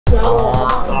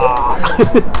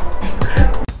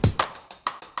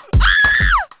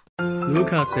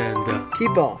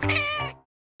Lucas&Kibo。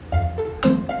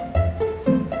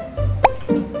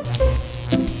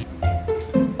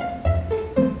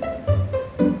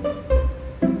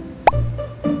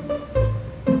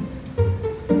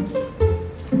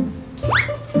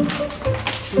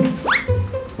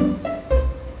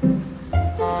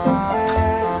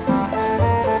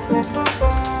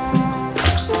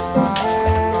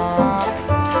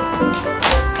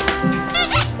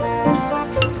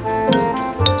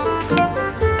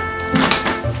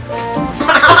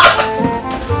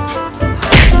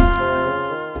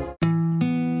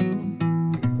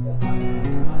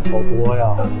好多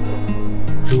呀！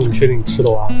猪，你确定你吃得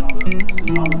完？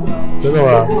真的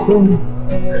吗？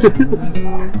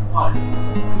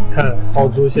看浩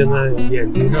猪现在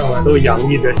眼睛上都洋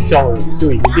溢着笑容，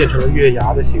就已经变成了月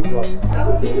牙的形状。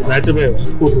来，这边有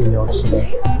兔兔，你要吃吗？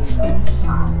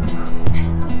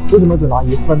为什么只拿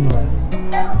1份呢？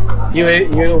因为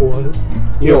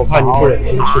我怕你不忍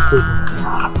心吃兔兔。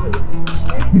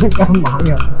你干嘛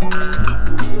呀？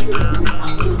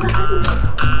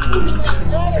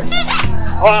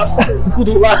啊！兔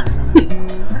兔来，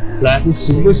来，你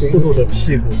行不行？兔兔的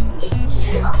屁股，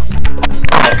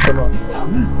好吃吗？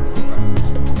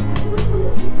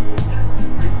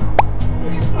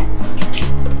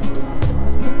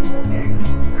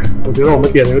我觉得我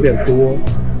们点的有点多，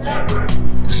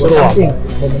吃得完吗？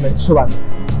我们能吃完。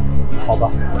好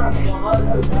吧。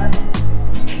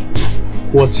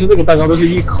我吃这个蛋糕都是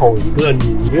一口一个，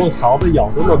你用勺子舀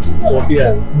这么多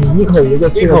遍，你一口一个，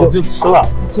一口就吃了，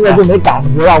现在就没感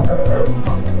觉了。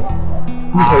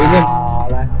一口一个，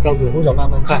来张嘴，从小慢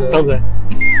慢吃，张嘴，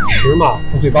吃嘛，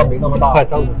我嘴巴没那么大，快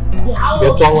张嘴，别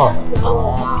装了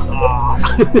啊！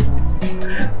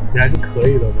你还是可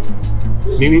以的嘛，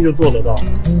明明就做得到。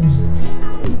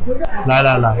来，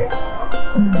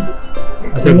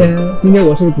今天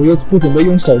我是不准备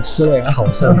用手吃了呀？好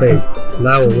扇贝，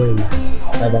来我喂你。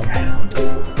来吧，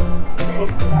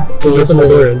周围这么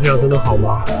多人，这样真的好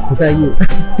吗？不在意，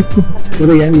我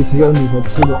的眼里只有你和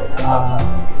吃的啊！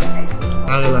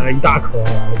来，一大口啊！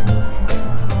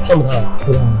烫不烫？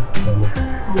不烫，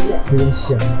有点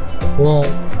咸。哇，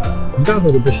一大口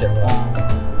就不咸了。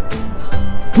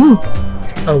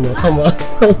烫吗？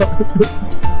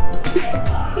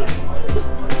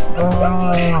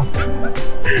啊！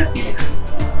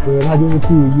我觉得他就是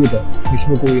故意的，你是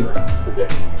不是故意的？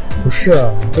不是啊，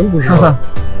真不是。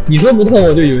你说不痛，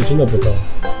我就以为真的不痛。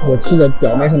我吃的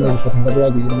表面上的是不痛，但不知道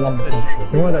里面那么痛吃。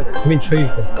等会儿再给你吹一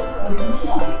口。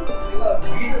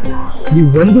你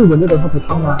闻就闻得到它不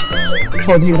烫啊？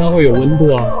靠近它会有温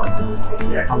度啊。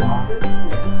好吗？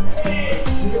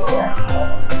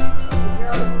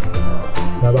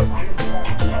来吧，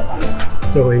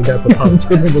这回应该不烫，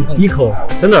确定不烫。一口，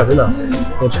真的，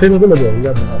我吹了这么久，应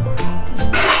该不烫。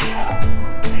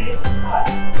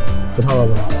不烫了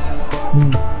吧？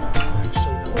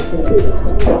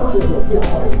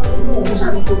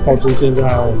浩猪现在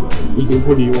已经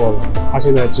不理我了，他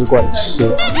现在只管吃，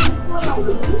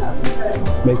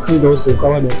每次都是在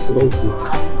外面吃东西，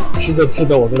吃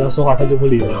着我跟他说话他就不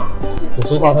理了，我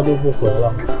说话他就不回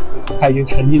了，他已经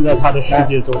沉浸在他的世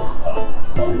界中。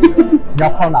你要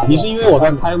泡哪？你是因为我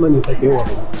在拍吗？你才给我的？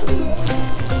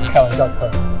开玩笑。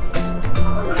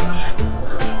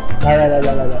来，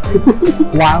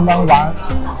玩吧。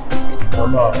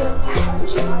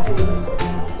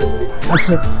他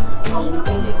吃。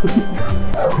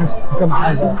你干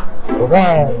嘛呀？我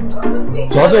在，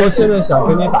主要是我现在想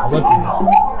跟你打个赌。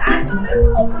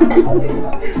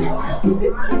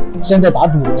现在打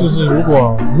赌，就是如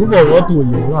果我赌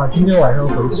赢了，今天晚上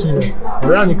回去，我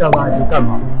让你干嘛你就干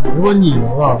嘛；如果你赢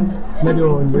了，那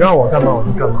就你让我干嘛我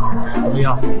就干嘛，怎么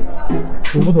样？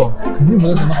赌不赌？肯定不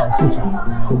是什么好事情。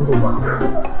赌不赌嘛？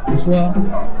你说。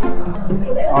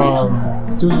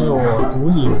就是我赌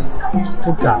你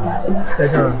不敢在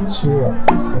这儿亲我。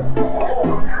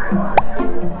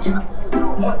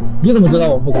你怎么知道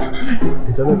我不敢？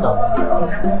你真的敢吗？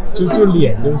就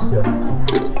脸就行，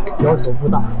要求不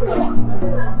大。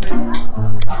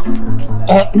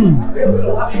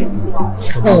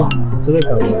真的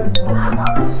敢吗？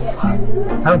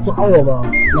还要抓我吗？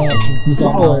你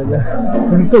抓我，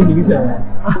这是更明显了。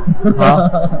啊！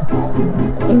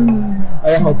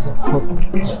哎呀，好吃。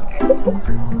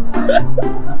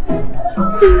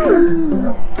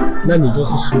那你就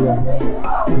是输了，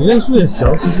你认输也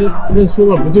行。其实认输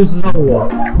了不就是让我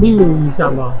命令一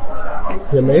下吗？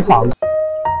也没啥。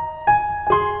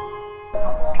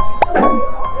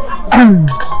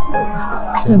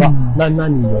行吧，那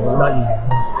你赢了，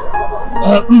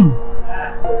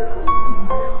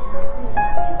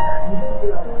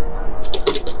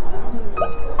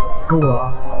够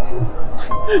了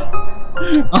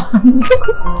啊！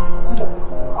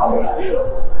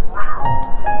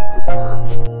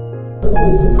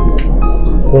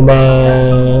我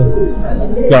们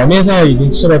表面上已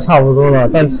经吃的差不多了，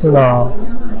但是呢，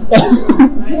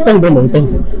动都没动，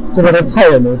这边的菜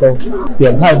也没动，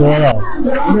点太多了。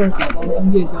没有打包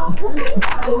当夜宵。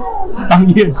当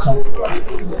夜宵，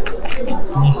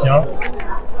你行。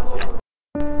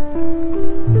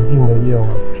宁静的夜晚，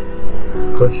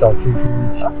和小猪猪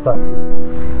一起散步。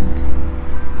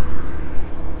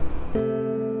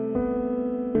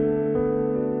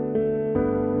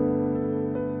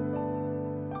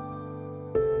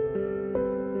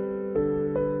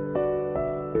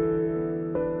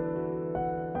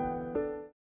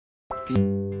比